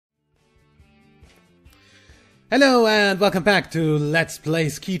Hello and welcome back to Let's Play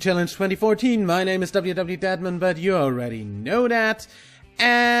Ski Challenge 2014. My name is WW Deadman, but you already know that.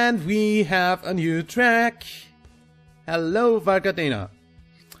 And we have a new track. Hello, Val Gardena.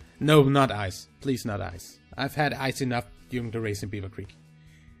 No, not ice. Please, not ice. I've had ice enough during the race in Beaver Creek.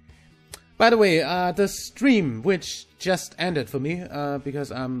 By the way, the stream, which just ended for me,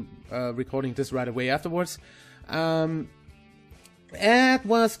 because I'm recording this right away afterwards, it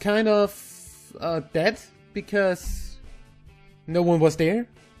was kind of dead. Because no one was there.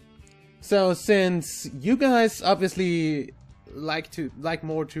 So since you guys obviously like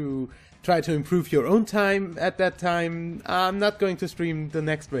more to try to improve your own time at that time, I'm not going to stream the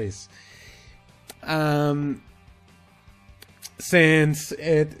next race. Since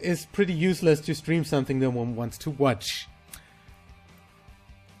it is pretty useless to stream something no one wants to watch.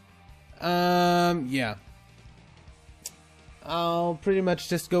 Yeah. I'll pretty much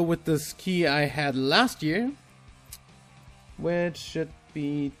just go with the ski I had last year, which should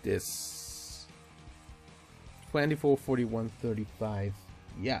be this 24, 41, 35.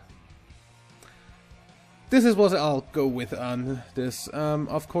 Yeah, this is what I'll go with on this.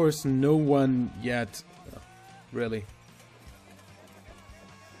 Of course, no one yet, really.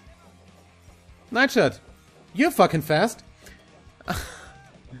 Nightshot, you're fucking fast.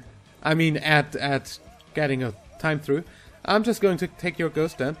 I mean, at getting a time through. I'm just going to take your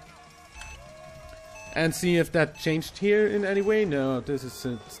ghost then. And see if that changed here in any way. No, this is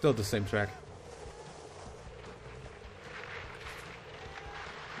still the same track.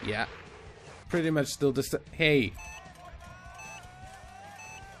 Yeah. Pretty much still the same. Hey.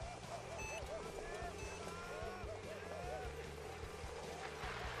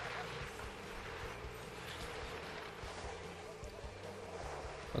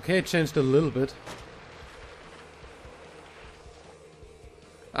 Okay, it changed a little bit.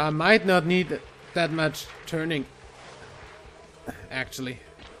 I might not need that much turning, actually.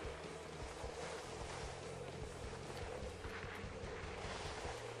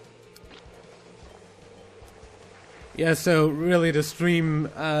 Yeah, so really the stream,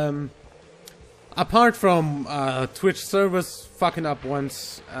 apart from Twitch servers fucking up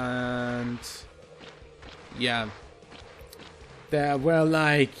once, and yeah, there were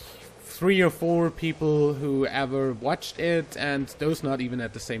like 3 or 4 people who ever watched it, and those not even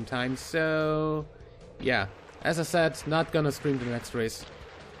at the same time. So yeah, as I said, not gonna stream the next race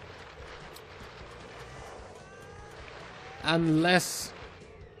unless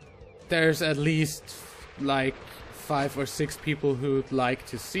there's at least like 5 or 6 people who'd like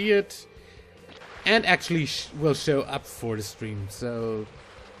to see it and actually will show up for the stream. So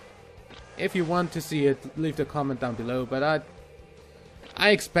if you want to see it, leave the comment down below, but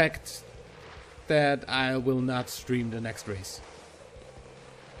I expect that I will not stream the next race.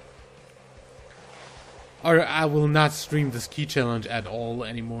 Or I will not stream the ski challenge at all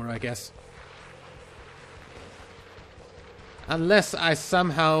anymore, I guess. Unless I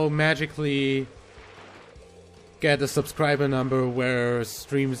somehow magically get a subscriber number where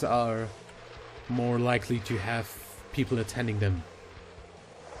streams are more likely to have people attending them.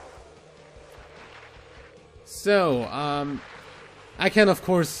 So, I can of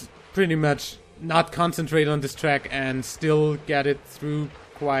course pretty much not concentrate on this track and still get it through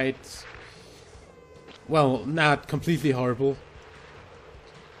quite well, not completely horrible,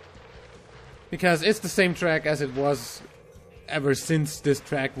 because it's the same track as it was ever since this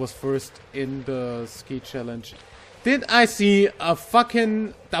track was first in the ski challenge. Did I see a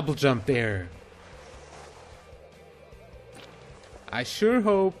fucking double jump there? I sure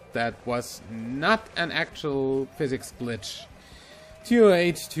hope that was not an actual physics glitch.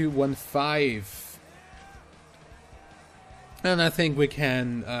 208-215. And I think we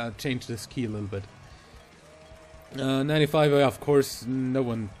can change this key a little bit. 95, of course, no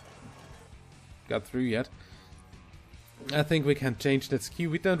one got through yet. I think we can change that ski.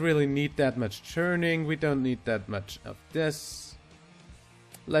 We don't really need that much churning. We don't need that much of this.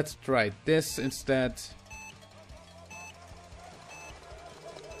 Let's try this instead.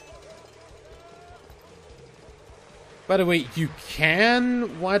 By the way, you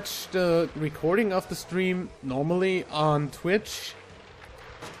can watch the recording of the stream normally on Twitch.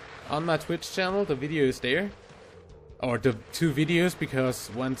 On my Twitch channel, the video is there. Or the 2 videos,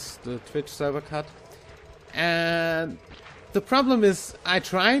 because once the Twitch server cut. And the problem is, I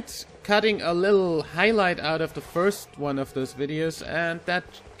tried cutting a little highlight out of the first one of those videos, and that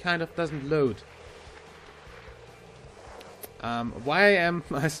kind of doesn't load. Why am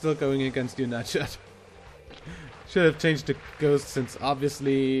I still going against you, Nightshot? Should have changed the ghost, since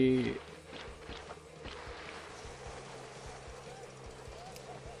obviously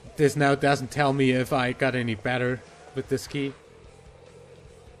this now doesn't tell me if I got any better with this key.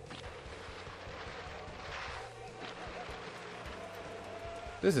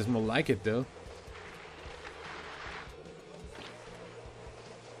 This is more like it though.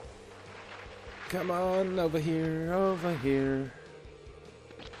 Come on, over here, over here.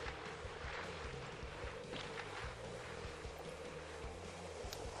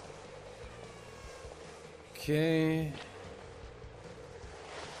 Okay.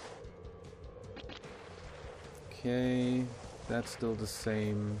 Okay, that's still the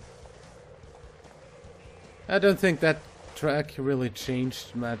same. I don't think that track really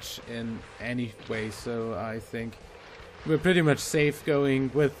changed much in any way, so I think we're pretty much safe going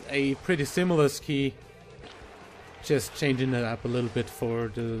with a pretty similar ski. Just changing it up a little bit for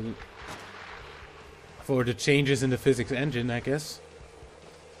the changes in the physics engine, I guess.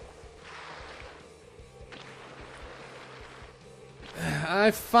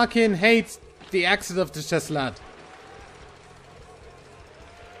 I fucking hate the exit of the Chasselat.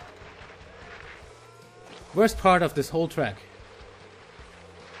 Worst part of this whole track.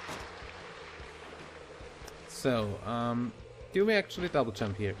 So, do we actually double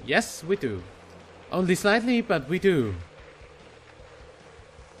jump here? Yes, we do. Only slightly, but we do.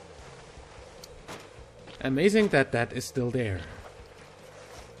 Amazing that that is still there.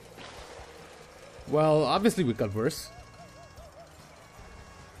 Well, obviously we got worse.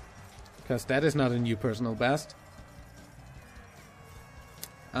 Because that is not a new personal best.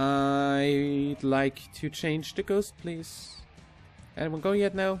 I'd like to change the ghost, please. Anyone going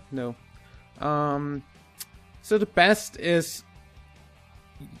yet now? No. So the best is...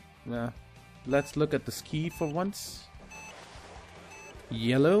 let's look at the ski for once.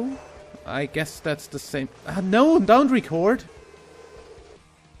 Yellow? I guess that's the same... no, don't record!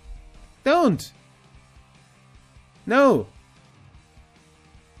 Don't! No!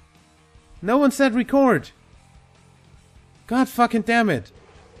 No one said record! God fucking damn it!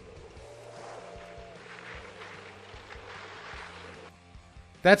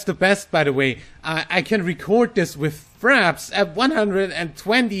 That's the best, by the way. I can record this with fraps at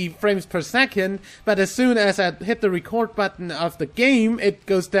 120 frames per second, but as soon as I hit the record button of the game, it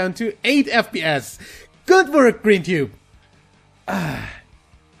goes down to 8 FPS. Good work, GreenTube!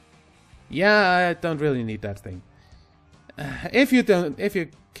 Yeah, I don't really need that thing. If you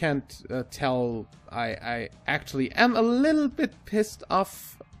can't tell, I actually am a little bit pissed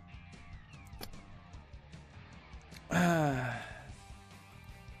off.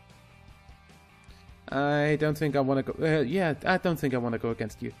 I don't think I want to go... yeah, I don't think I want to go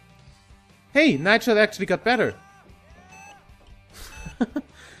against you. Hey, Nightshot actually got better.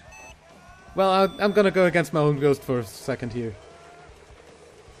 Well, I'm gonna go against my own ghost for a second here.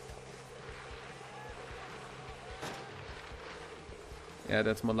 Yeah,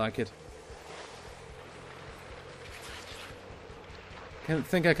 that's more like it. I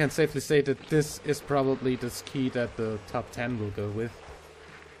think I can safely say that this is probably the ski that the top 10 will go with.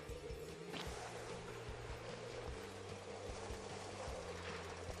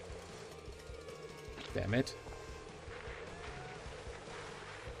 Damn it.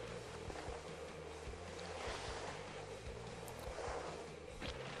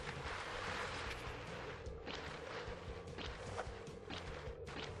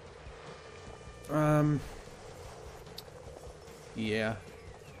 Yeah.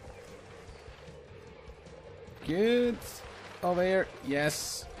 Good. Over here.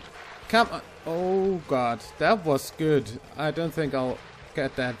 Yes. Come on. Oh god, that was good. I don't think I'll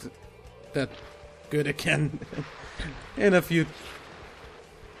get that good again in a few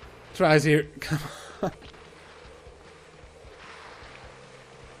tries here. Come on.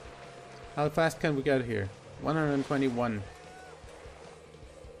 How fast can we get here? 121.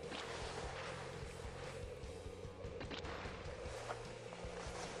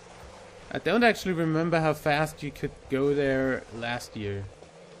 I don't actually remember how fast you could go there last year.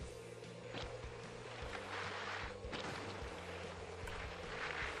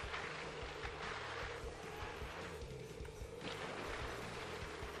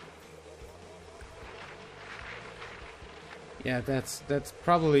 Yeah, that's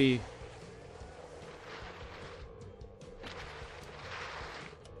probably...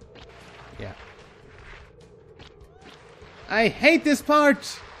 Yeah. I hate this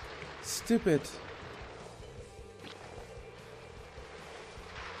part! Stupid.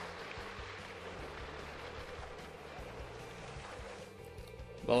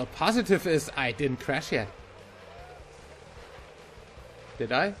 Well, a positive is I didn't crash yet.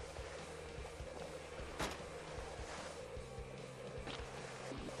 Did I?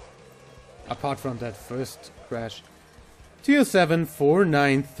 Apart from that first crash.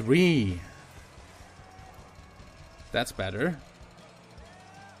 207,493. That's better.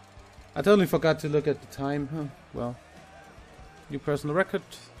 I totally forgot to look at the time. Huh, well. New personal record.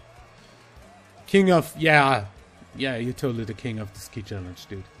 King of... Yeah. Yeah, you're totally the king of the ski challenge,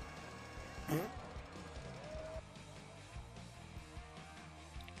 dude.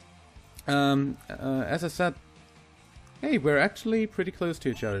 As I said... Hey, we're actually pretty close to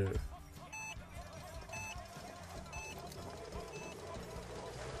each other.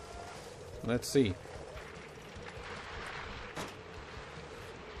 Let's see.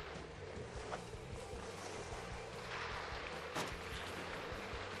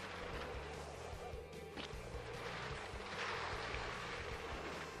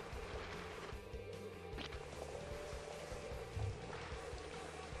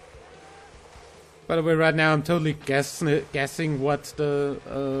 By the way, right now I'm totally guessing what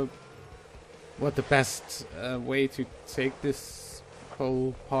the best way to take this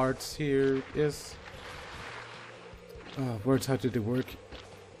whole parts here is. Words, how do they work?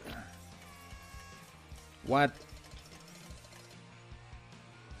 What?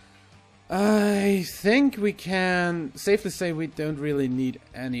 I think we can safely say we don't really need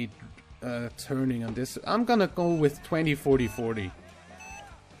any turning on this. I'm gonna go with 20-40-40.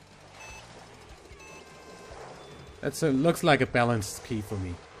 That looks like a balanced key for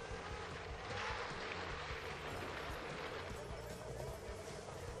me.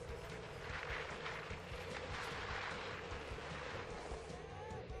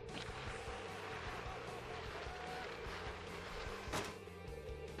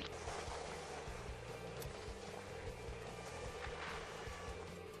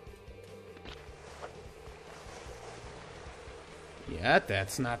 Yeah,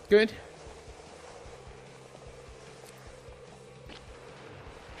 that's not good.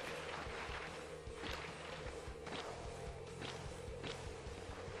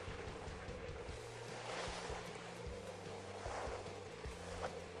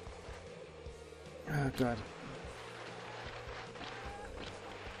 Oh god.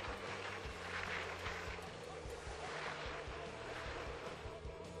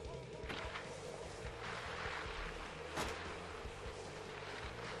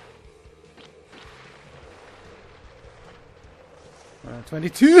 Uh,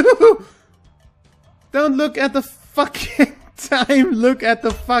 22! Don't look at the fucking time! Look at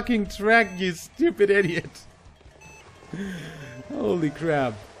the fucking track, you stupid idiot! Holy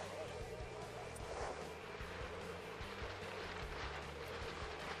crap.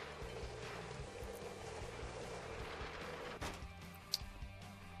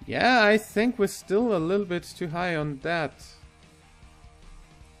 Yeah, I think we're still a little bit too high on that.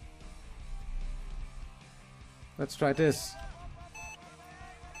 Let's try this.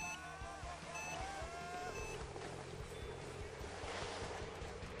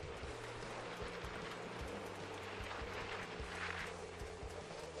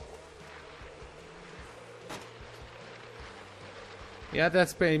 Yeah,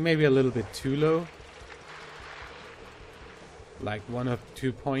 that's maybe a little bit too low. Like 1 or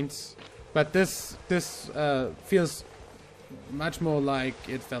 2 points. But this feels much more like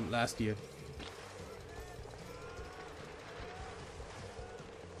it felt last year.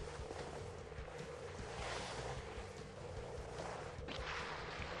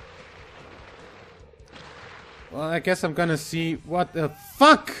 Well, I guess I'm gonna see what the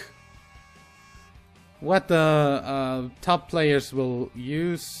fuck! What the top players will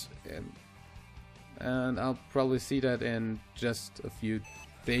use. And I'll probably see that in just a few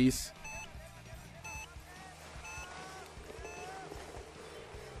days.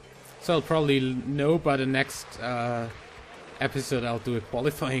 So I'll probably know by the next episode I'll do a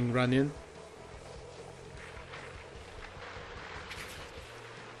qualifying run-in.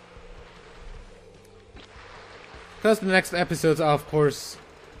 Because the next episodes are of course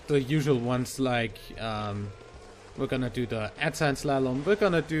the usual ones, like we're gonna do the Adsign Slalom, we're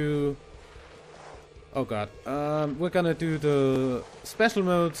gonna do... Oh god. We're gonna do the special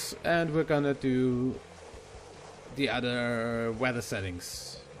modes, and we're gonna do the other weather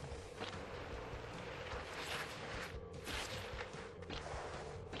settings.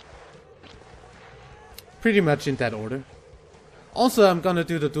 Pretty much in that order. Also, I'm gonna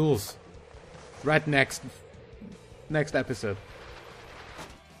do the duels right next episode.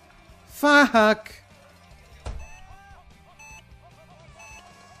 Fuck!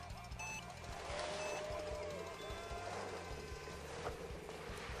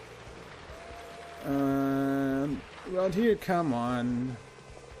 Around here, come on.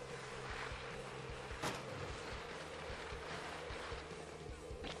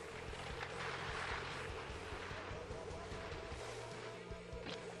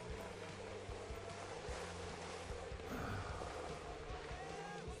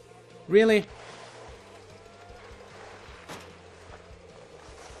 Really?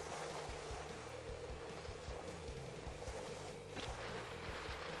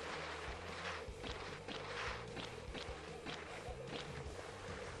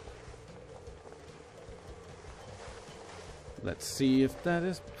 Let's see if that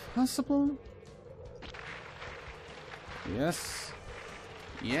is possible. Yes.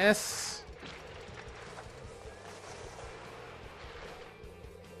 Yes.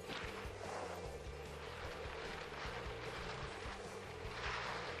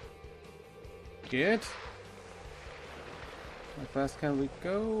 Good. How fast can we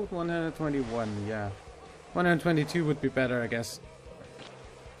go? 121, yeah. 122 would be better, I guess.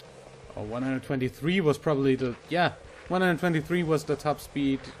 Or 123 was probably the... Yeah, 123 was the top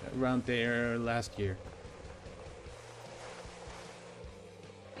speed around there last year.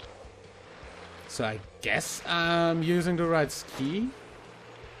 So I guess I'm using the right ski.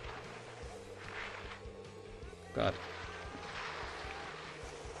 God.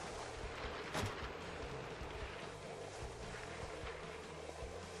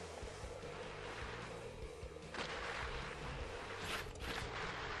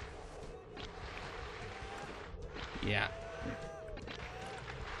 Yeah.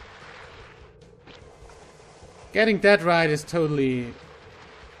 Getting that right is totally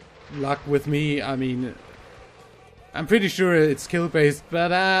luck with me. I mean, I'm pretty sure it's skill based,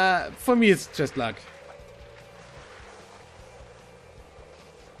 but for me it's just luck.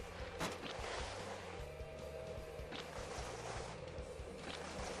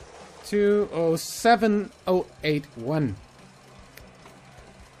 Two oh 7081.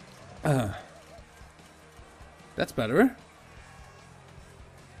 That's better.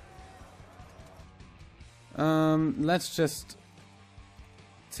 Let's just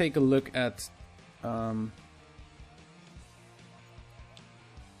take a look at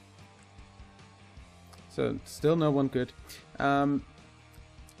so still no one good.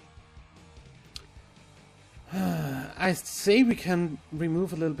 I say we can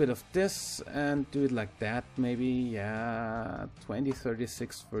remove a little bit of this and do it like that, maybe. Yeah, 20,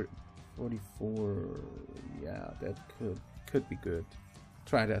 36 for 44. Yeah, that could be good.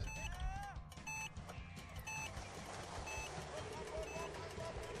 Try that.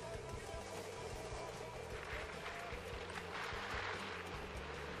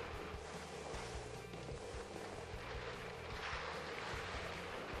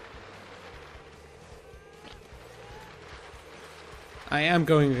 I am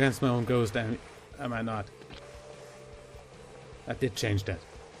going against my own ghost, am I not? I did change that.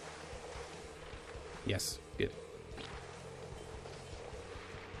 Yes, good.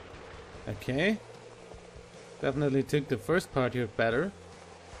 Okay. Definitely took the first part here better.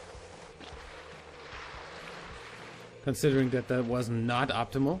 Considering that that was not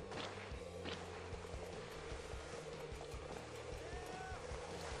optimal.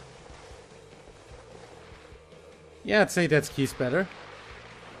 Yeah, I'd say that ski's better.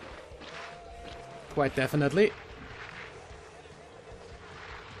 Quite definitely.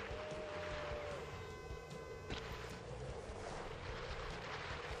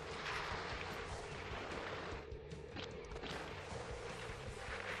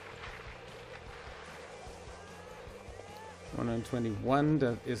 $121,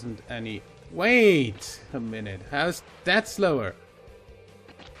 that isn't any... Wait a minute, how's that slower?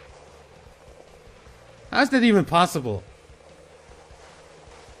 How's that even possible?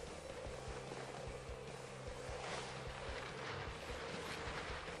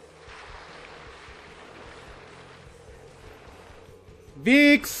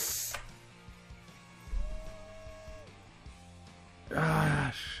 Vix!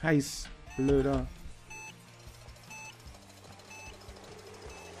 Ah, scheiß blöder.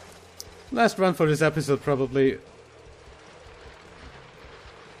 Last run for this episode, probably.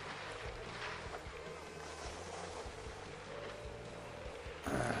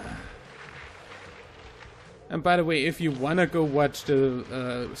 And by the way, if you wanna go watch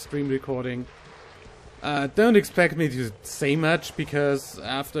the stream recording, don't expect me to say much, because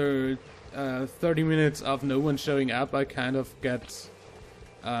after 30 minutes of no one showing up, I kind of get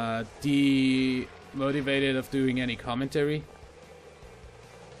demotivated of doing any commentary.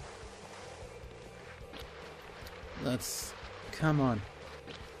 Let's... come on.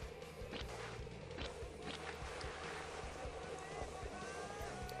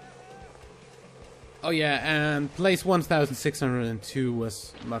 Oh yeah, and place 1602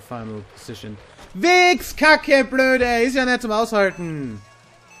 was my final position. Wix, Kacke, blöde, ist ja nicht zum Aushalten.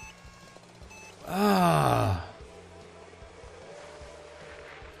 Ah.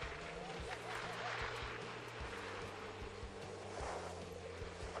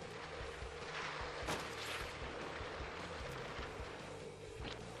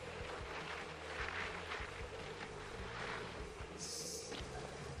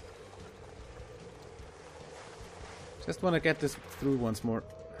 Just want to get this through once more.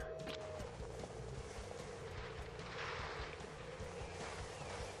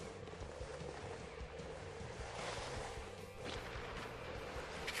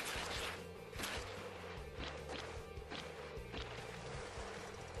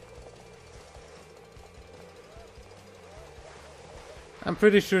 I'm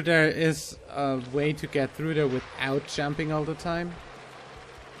pretty sure there is a way to get through there without jumping all the time.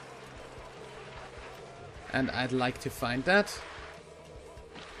 And I'd like to find that.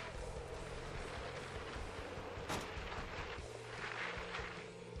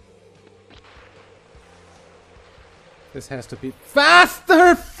 This has to be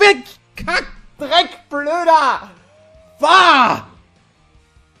faster! Fick! Kack! Dreck! Blöder! Bah!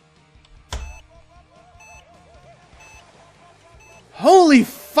 Holy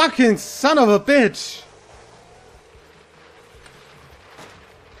fucking son of a bitch!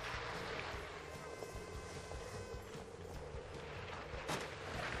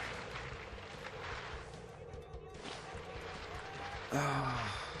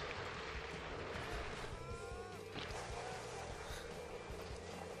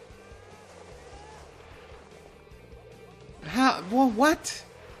 How? What?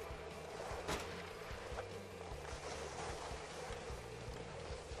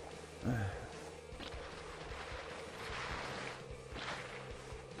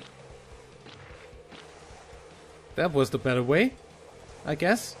 That was the better way, I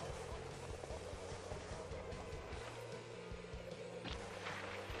guess.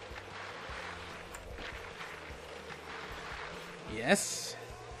 Yes.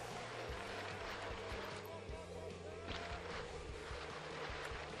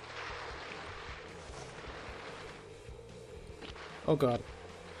 Oh god.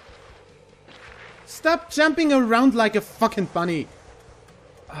 Stop jumping around like a fucking bunny.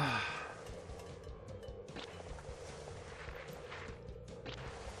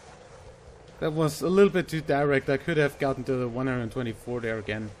 That was a little bit too direct. I could have gotten to the 124 there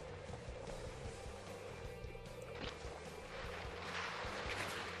again.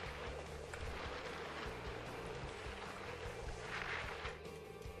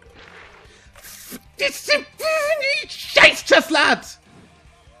 Scheißschifflad!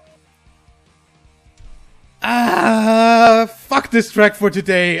 Fuck this track for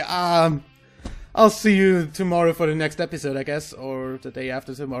today. I'll see you tomorrow for the next episode, I guess, or the day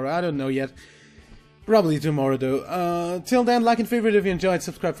after tomorrow. I don't know yet. Probably tomorrow, though. Till then, like and favorite if you enjoyed,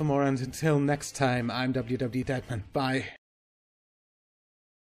 subscribe for more, and until next time, I'm WW Deadman. Bye.